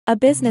A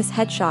business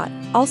headshot,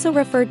 also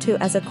referred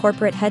to as a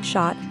corporate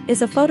headshot,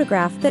 is a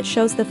photograph that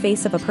shows the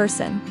face of a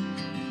person.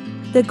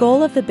 The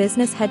goal of the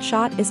business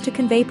headshot is to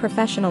convey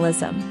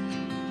professionalism.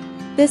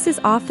 This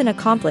is often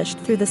accomplished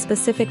through the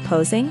specific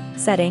posing,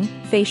 setting,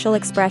 facial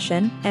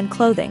expression, and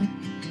clothing.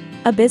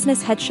 A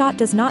business headshot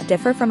does not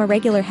differ from a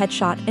regular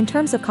headshot in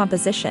terms of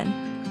composition.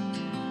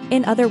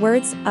 In other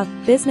words, a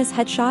business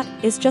headshot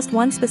is just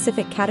one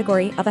specific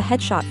category of a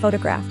headshot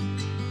photograph.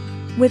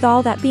 With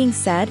all that being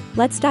said,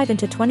 let's dive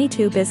into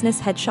 22 business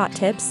headshot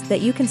tips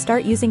that you can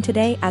start using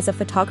today as a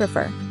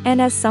photographer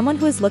and as someone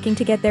who is looking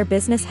to get their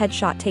business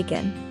headshot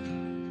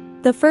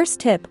taken. The first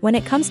tip when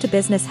it comes to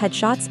business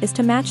headshots is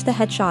to match the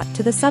headshot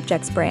to the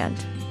subject's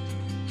brand.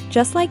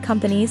 Just like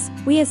companies,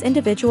 we as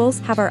individuals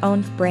have our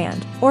own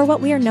brand, or what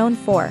we are known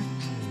for.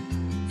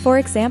 For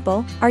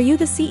example, are you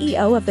the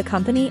CEO of the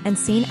company and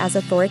seen as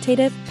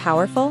authoritative,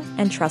 powerful,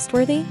 and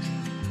trustworthy?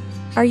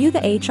 Are you the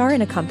HR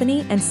in a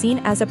company and seen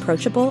as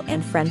approachable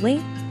and friendly?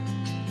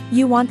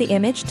 You want the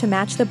image to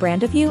match the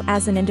brand of you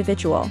as an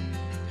individual.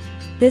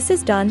 This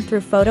is done through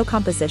photo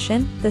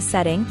composition, the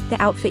setting,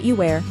 the outfit you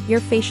wear,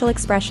 your facial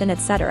expression,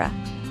 etc.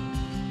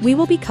 We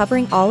will be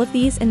covering all of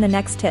these in the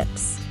next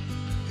tips.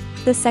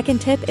 The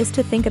second tip is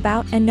to think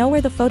about and know where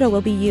the photo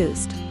will be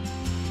used.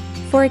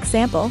 For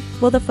example,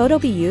 will the photo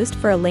be used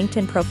for a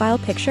LinkedIn profile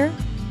picture?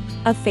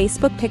 A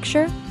Facebook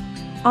picture?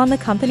 On the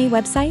company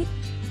website?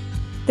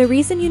 The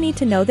reason you need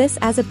to know this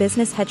as a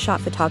business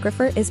headshot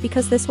photographer is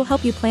because this will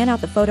help you plan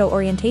out the photo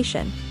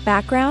orientation,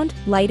 background,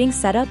 lighting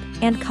setup,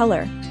 and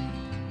color.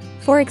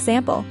 For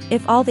example,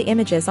 if all the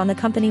images on the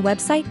company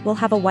website will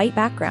have a white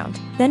background,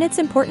 then it's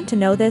important to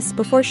know this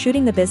before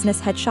shooting the business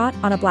headshot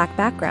on a black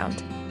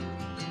background.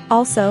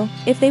 Also,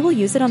 if they will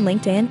use it on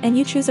LinkedIn and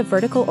you choose a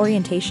vertical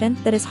orientation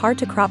that is hard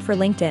to crop for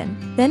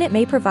LinkedIn, then it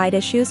may provide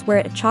issues where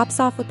it chops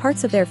off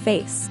parts of their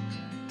face.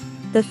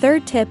 The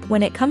third tip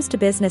when it comes to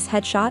business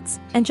headshots,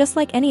 and just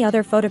like any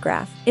other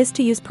photograph, is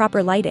to use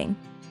proper lighting.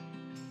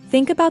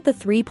 Think about the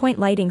 3-point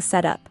lighting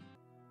setup.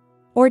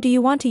 Or do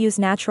you want to use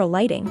natural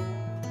lighting?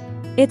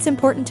 It's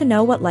important to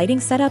know what lighting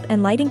setup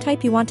and lighting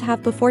type you want to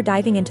have before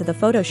diving into the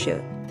photo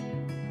shoot.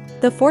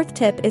 The fourth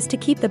tip is to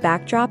keep the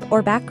backdrop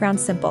or background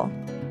simple.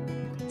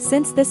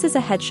 Since this is a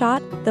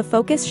headshot, the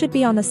focus should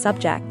be on the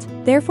subject,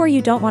 therefore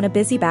you don't want a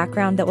busy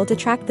background that will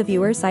detract the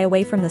viewer's eye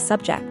away from the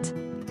subject.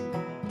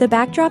 The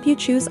backdrop you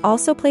choose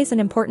also plays an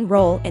important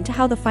role into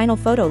how the final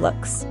photo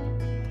looks.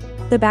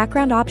 The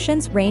background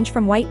options range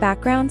from white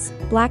backgrounds,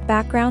 black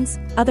backgrounds,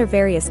 other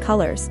various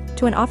colors,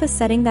 to an office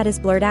setting that is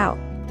blurred out.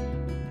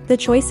 The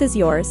choice is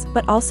yours,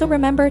 but also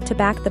remember to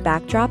back the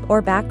backdrop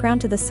or background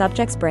to the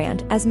subject's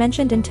brand as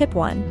mentioned in tip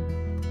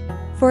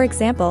 1. For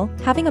example,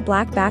 having a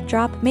black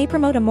backdrop may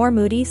promote a more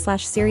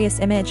moody/serious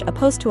image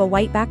opposed to a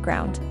white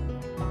background.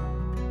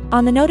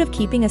 On the note of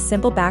keeping a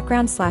simple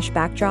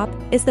background/backdrop,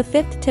 is the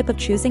fifth tip of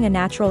choosing a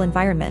natural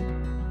environment.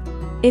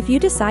 If you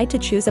decide to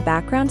choose a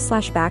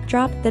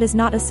background/backdrop that is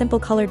not a simple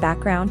colored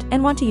background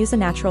and want to use a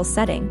natural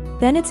setting,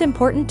 then it's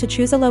important to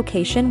choose a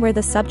location where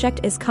the subject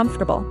is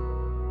comfortable.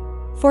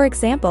 For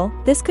example,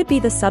 this could be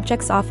the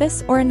subject's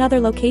office or another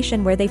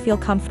location where they feel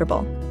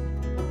comfortable.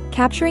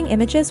 Capturing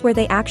images where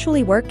they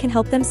actually work can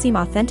help them seem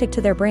authentic to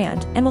their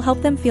brand and will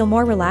help them feel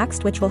more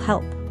relaxed, which will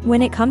help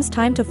when it comes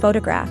time to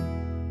photograph.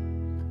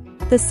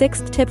 The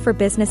sixth tip for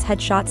business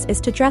headshots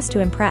is to dress to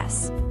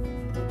impress.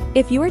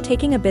 If you are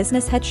taking a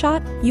business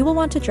headshot, you will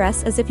want to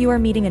dress as if you are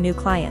meeting a new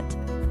client.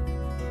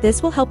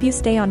 This will help you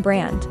stay on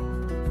brand.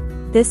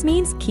 This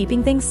means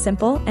keeping things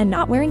simple and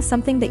not wearing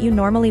something that you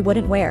normally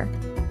wouldn't wear.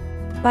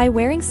 By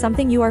wearing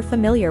something you are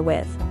familiar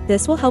with,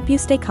 this will help you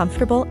stay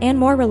comfortable and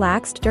more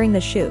relaxed during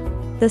the shoot.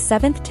 The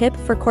seventh tip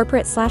for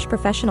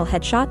corporate/professional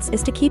headshots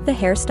is to keep the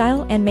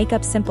hairstyle and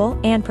makeup simple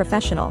and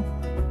professional.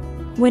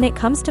 When it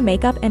comes to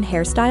makeup and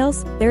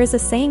hairstyles, there is a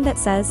saying that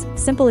says,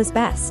 simple is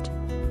best.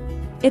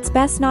 It's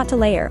best not to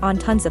layer on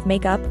tons of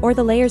makeup or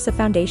the layers of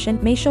foundation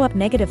may show up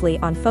negatively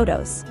on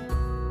photos.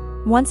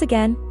 Once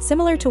again,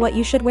 similar to what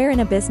you should wear in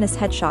a business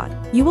headshot,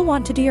 you will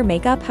want to do your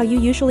makeup how you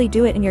usually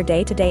do it in your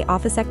day-to-day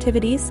office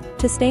activities,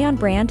 to stay on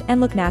brand and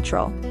look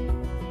natural.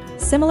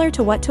 Similar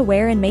to what to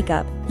wear in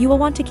makeup, you will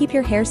want to keep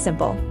your hair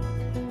simple.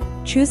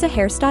 Choose a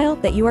hairstyle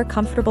that you are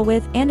comfortable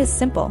with and is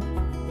simple.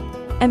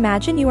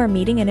 Imagine you are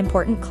meeting an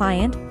important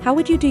client, how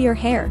would you do your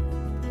hair?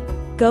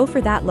 Go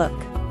for that look.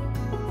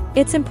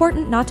 It's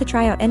important not to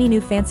try out any new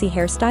fancy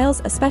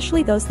hairstyles,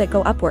 especially those that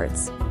go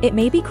upwards. It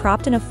may be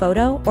cropped in a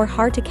photo or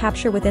hard to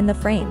capture within the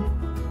frame.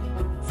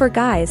 For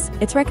guys,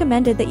 it's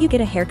recommended that you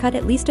get a haircut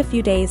at least a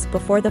few days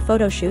before the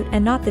photo shoot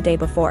and not the day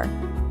before.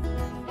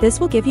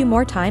 This will give you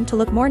more time to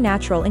look more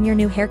natural in your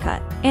new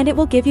haircut, and it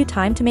will give you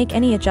time to make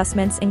any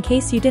adjustments in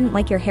case you didn't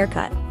like your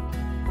haircut.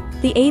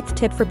 The eighth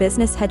tip for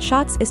business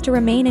headshots is to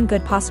remain in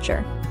good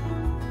posture.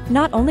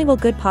 Not only will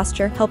good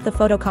posture help the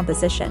photo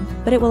composition,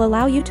 but it will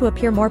allow you to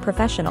appear more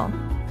professional.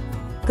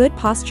 Good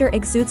posture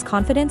exudes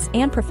confidence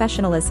and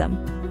professionalism.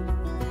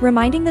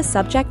 Reminding the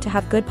subject to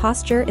have good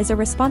posture is a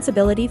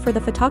responsibility for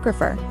the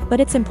photographer, but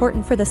it's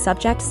important for the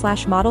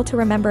subject/model to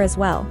remember as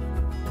well.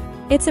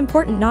 It's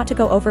important not to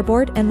go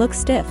overboard and look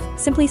stiff.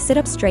 Simply sit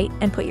up straight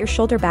and put your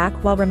shoulder back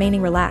while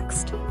remaining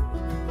relaxed.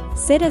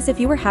 Sit as if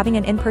you were having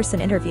an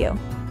in-person interview.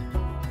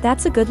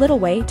 That's a good little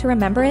way to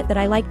remember it that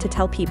I like to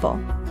tell people.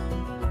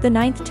 The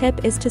 9th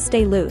tip is to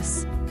stay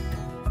loose.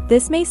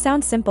 This may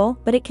sound simple,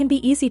 but it can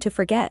be easy to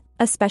forget,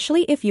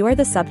 especially if you are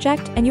the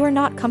subject and you are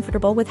not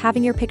comfortable with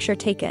having your picture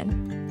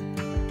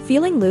taken.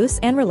 Feeling loose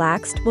and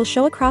relaxed will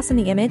show across in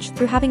the image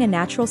through having a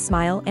natural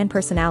smile and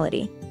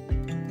personality.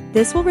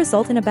 This will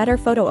result in a better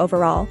photo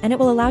overall, and it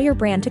will allow your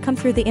brand to come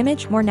through the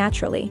image more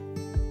naturally.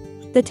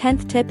 The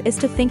 10th tip is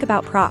to think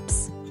about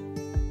props.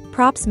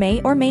 Props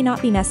may or may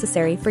not be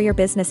necessary for your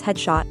business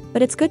headshot,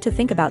 but it's good to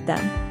think about them.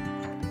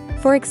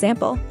 For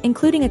example,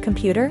 including a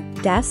computer,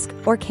 desk,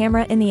 or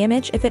camera in the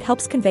image if it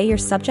helps convey your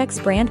subject's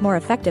brand more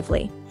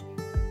effectively.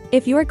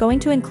 If you are going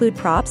to include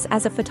props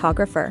as a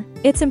photographer,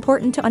 it's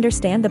important to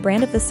understand the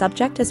brand of the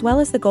subject as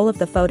well as the goal of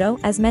the photo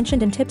as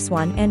mentioned in tips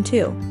 1 and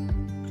 2.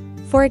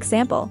 For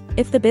example,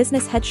 if the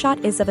business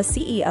headshot is of a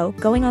CEO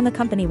going on the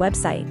company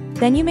website,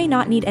 then you may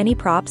not need any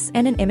props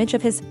and an image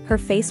of her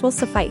face will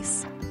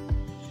suffice.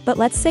 But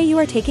let's say you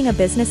are taking a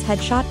business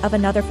headshot of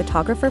another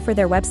photographer for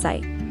their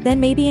website, then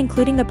maybe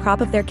including the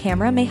prop of their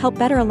camera may help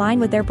better align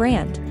with their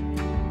brand.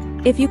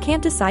 If you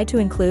can't decide to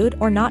include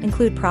or not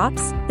include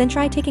props, then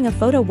try taking a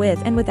photo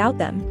with and without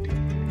them.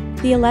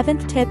 The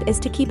 11th tip is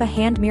to keep a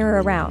hand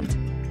mirror around.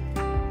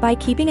 By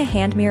keeping a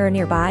hand mirror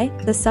nearby,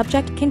 the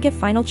subject can give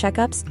final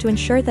checkups to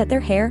ensure that their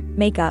hair,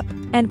 makeup,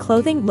 and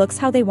clothing looks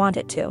how they want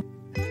it to.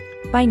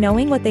 By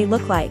knowing what they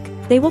look like,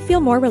 they will feel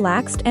more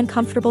relaxed and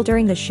comfortable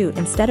during the shoot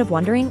instead of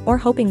wondering or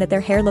hoping that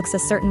their hair looks a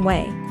certain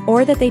way,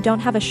 or that they don't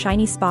have a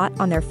shiny spot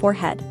on their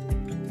forehead.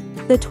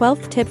 The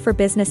 12th tip for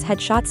business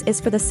headshots is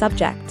for the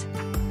subject.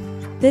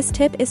 This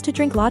tip is to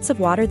drink lots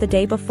of water the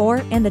day before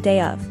and the day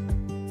of.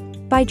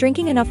 By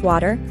drinking enough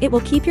water, it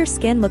will keep your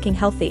skin looking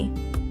healthy.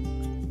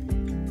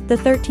 The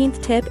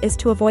 13th tip is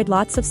to avoid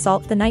lots of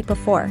salt the night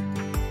before.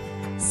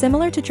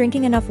 Similar to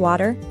drinking enough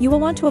water, you will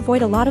want to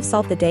avoid a lot of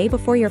salt the day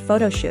before your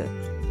photo shoot.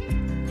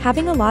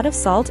 Having a lot of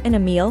salt in a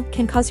meal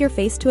can cause your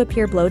face to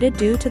appear bloated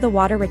due to the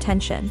water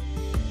retention.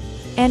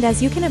 And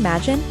as you can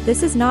imagine,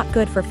 this is not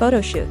good for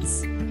photo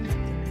shoots.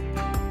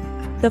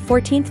 The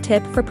 14th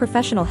tip for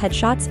professional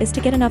headshots is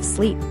to get enough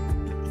sleep.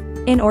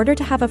 In order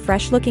to have a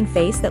fresh-looking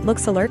face that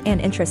looks alert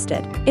and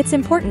interested, it's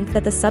important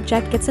that the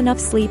subject gets enough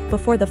sleep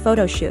before the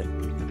photo shoot.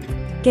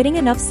 Getting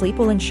enough sleep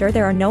will ensure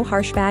there are no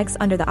harsh bags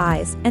under the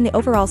eyes, and the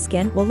overall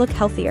skin will look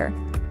healthier.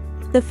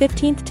 The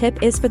 15th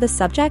tip is for the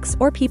subjects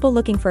or people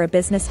looking for a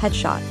business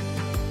headshot.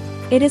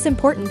 It is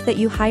important that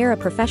you hire a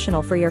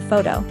professional for your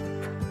photo.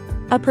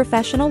 A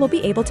professional will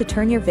be able to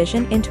turn your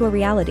vision into a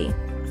reality.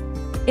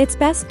 It's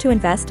best to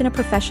invest in a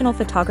professional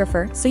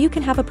photographer so you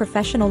can have a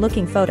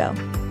professional-looking photo.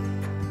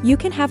 You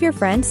can have your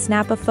friend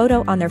snap a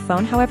photo on their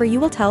phone, however you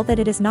will tell that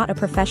it is not a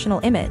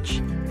professional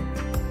image.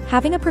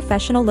 Having a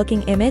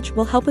professional-looking image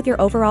will help with your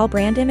overall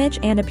brand image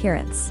and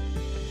appearance.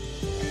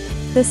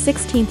 The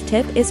 16th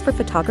tip is for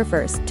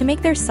photographers to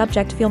make their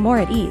subject feel more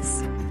at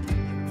ease.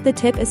 The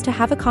tip is to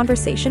have a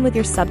conversation with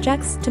your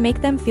subjects to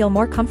make them feel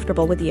more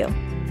comfortable with you.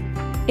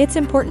 It's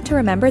important to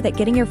remember that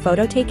getting your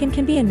photo taken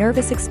can be a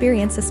nervous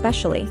experience,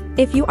 especially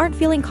if you aren't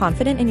feeling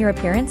confident in your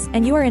appearance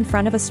and you are in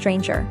front of a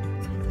stranger.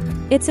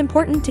 It's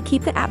important to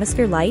keep the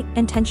atmosphere light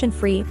and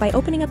tension-free by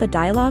opening up a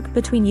dialogue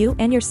between you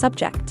and your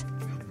subject.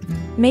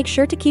 Make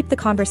sure to keep the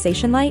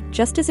conversation light,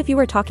 just as if you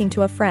were talking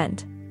to a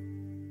friend.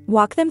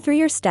 Walk them through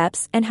your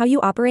steps and how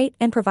you operate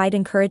and provide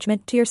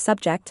encouragement to your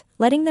subject,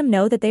 letting them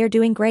know that they are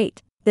doing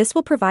great. This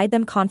will provide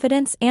them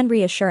confidence and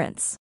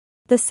reassurance.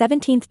 The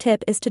 17th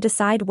tip is to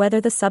decide whether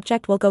the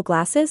subject will go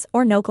glasses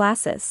or no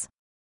glasses.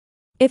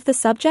 If the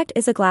subject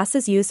is a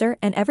glasses user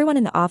and everyone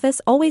in the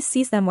office always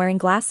sees them wearing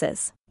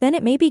glasses, then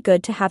it may be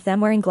good to have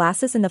them wearing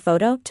glasses in the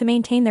photo to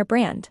maintain their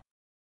brand.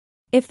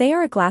 If they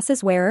are a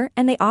glasses wearer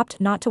and they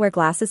opt not to wear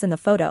glasses in the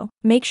photo,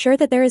 make sure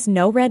that there is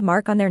no red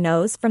mark on their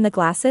nose from the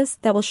glasses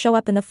that will show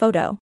up in the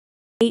photo.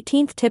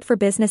 18th tip for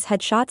business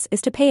headshots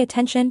is to pay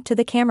attention to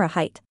the camera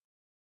height.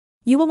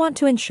 You will want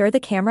to ensure the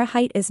camera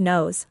height is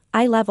nose,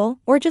 eye level,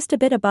 or just a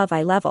bit above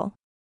eye level.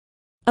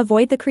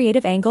 Avoid the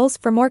creative angles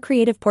for more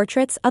creative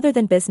portraits other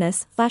than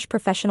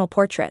business/professional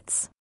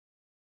portraits.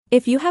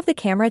 If you have the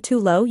camera too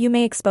low, you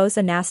may expose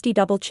a nasty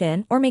double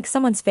chin or make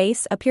someone's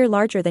face appear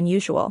larger than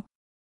usual.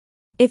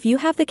 If you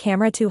have the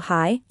camera too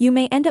high, you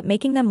may end up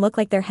making them look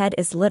like their head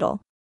is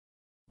little.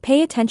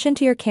 Pay attention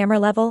to your camera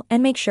level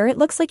and make sure it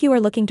looks like you are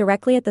looking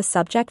directly at the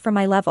subject from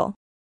eye level.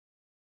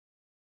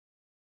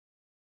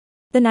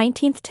 The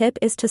 19th tip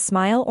is to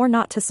smile or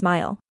not to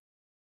smile.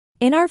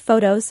 In our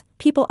photos,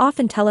 people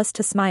often tell us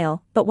to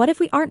smile, but what if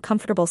we aren't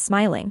comfortable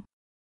smiling?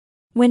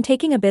 When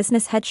taking a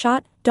business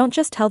headshot, don't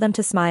just tell them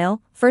to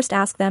smile, first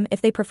ask them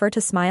if they prefer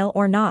to smile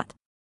or not.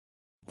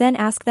 Then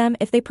ask them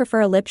if they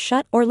prefer a lip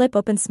shut or lip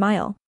open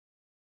smile.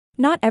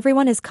 Not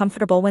everyone is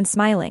comfortable when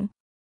smiling.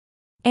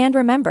 And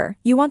remember,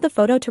 you want the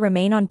photo to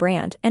remain on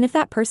brand, and if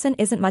that person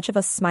isn't much of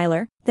a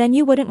smiler, then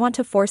you wouldn't want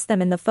to force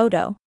them in the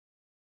photo.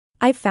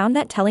 I've found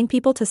that telling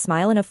people to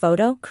smile in a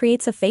photo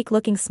creates a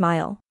fake-looking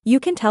smile. You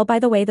can tell by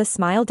the way the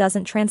smile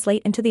doesn't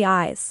translate into the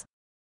eyes.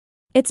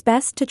 It's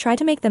best to try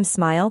to make them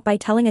smile by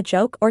telling a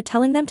joke or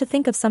telling them to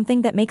think of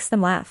something that makes them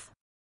laugh.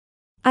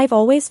 I've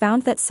always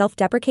found that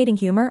self-deprecating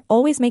humor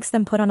always makes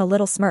them put on a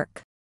little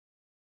smirk.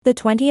 The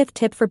 20th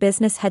tip for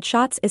business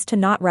headshots is to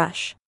not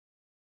rush.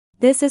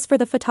 This is for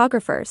the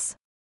photographers.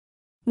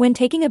 When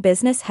taking a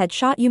business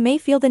headshot, you may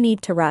feel the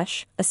need to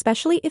rush,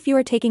 especially if you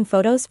are taking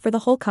photos for the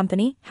whole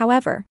company.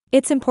 However,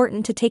 it's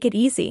important to take it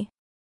easy.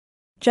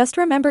 Just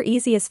remember,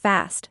 easy is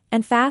fast,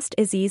 and fast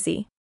is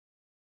easy.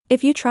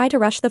 If you try to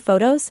rush the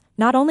photos,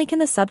 not only can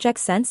the subject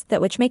sense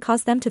that, which may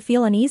cause them to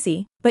feel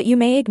uneasy, but you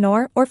may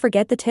ignore or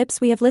forget the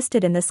tips we have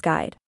listed in this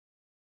guide.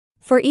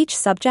 For each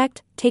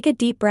subject, take a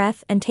deep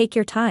breath and take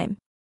your time.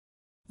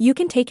 You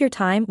can take your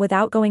time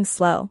without going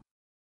slow.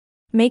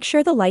 Make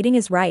sure the lighting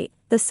is right,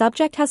 the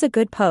subject has a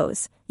good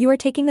pose, you are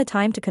taking the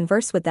time to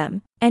converse with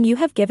them, and you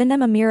have given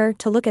them a mirror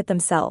to look at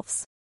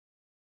themselves.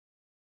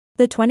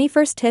 The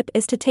 21st tip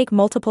is to take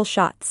multiple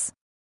shots.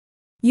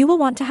 You will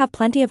want to have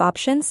plenty of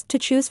options to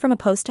choose from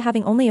opposed to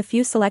having only a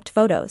few select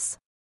photos.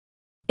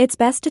 It's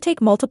best to take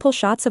multiple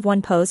shots of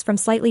one pose from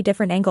slightly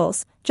different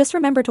angles, just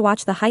remember to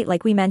watch the height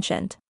like we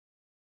mentioned.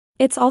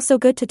 It's also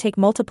good to take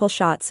multiple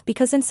shots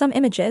because in some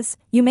images,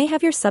 you may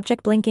have your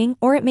subject blinking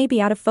or it may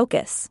be out of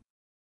focus.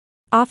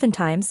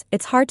 Oftentimes,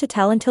 it's hard to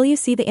tell until you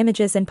see the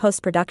images in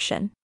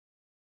post-production.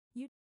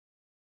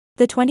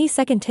 The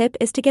 22nd tip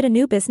is to get a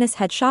new business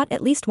headshot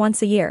at least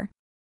once a year.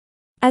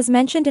 As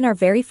mentioned in our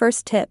very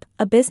first tip,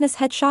 a business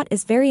headshot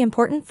is very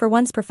important for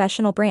one's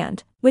professional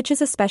brand, which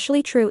is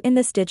especially true in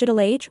this digital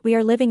age we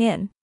are living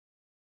in.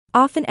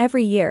 Often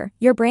every year,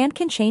 your brand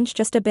can change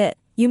just a bit,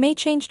 you may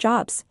change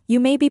jobs, you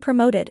may be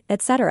promoted,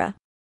 etc.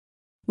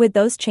 With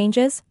those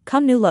changes,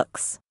 come new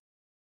looks.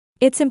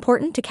 It's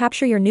important to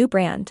capture your new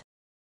brand.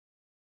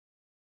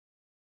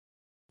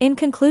 In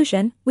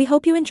conclusion, we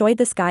hope you enjoyed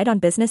this guide on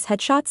business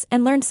headshots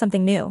and learned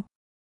something new.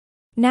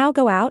 Now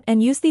go out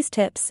and use these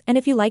tips, and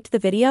if you liked the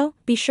video,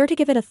 be sure to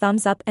give it a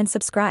thumbs up and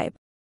subscribe.